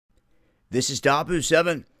This is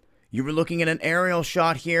Dabu7. You were looking at an aerial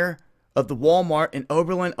shot here of the Walmart in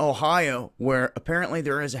Oberlin, Ohio, where apparently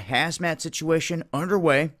there is a hazmat situation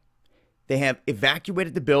underway. They have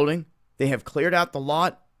evacuated the building. They have cleared out the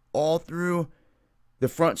lot all through the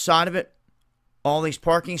front side of it. All these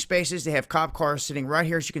parking spaces. They have cop cars sitting right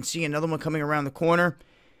here. As you can see, another one coming around the corner.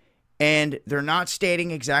 And they're not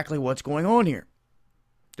stating exactly what's going on here.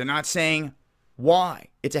 They're not saying why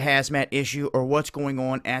it's a hazmat issue or what's going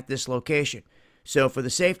on at this location. So for the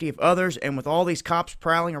safety of others and with all these cops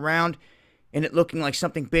prowling around and it looking like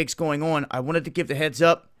something big's going on, I wanted to give the heads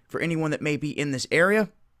up for anyone that may be in this area.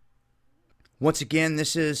 Once again,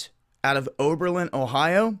 this is out of Oberlin,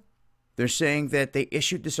 Ohio. They're saying that they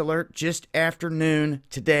issued this alert just after noon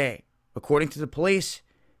today. According to the police,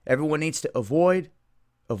 everyone needs to avoid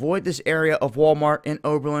this area of Walmart in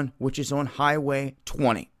Oberlin, which is on Highway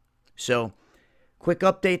 20. So, quick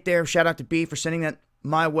update there. Shout out to B for sending that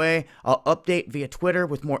my way. I'll update via Twitter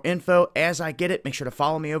with more info as I get it. Make sure to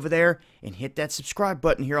follow me over there and hit that subscribe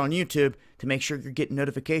button here on YouTube to make sure you're getting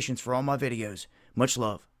notifications for all my videos. Much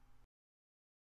love.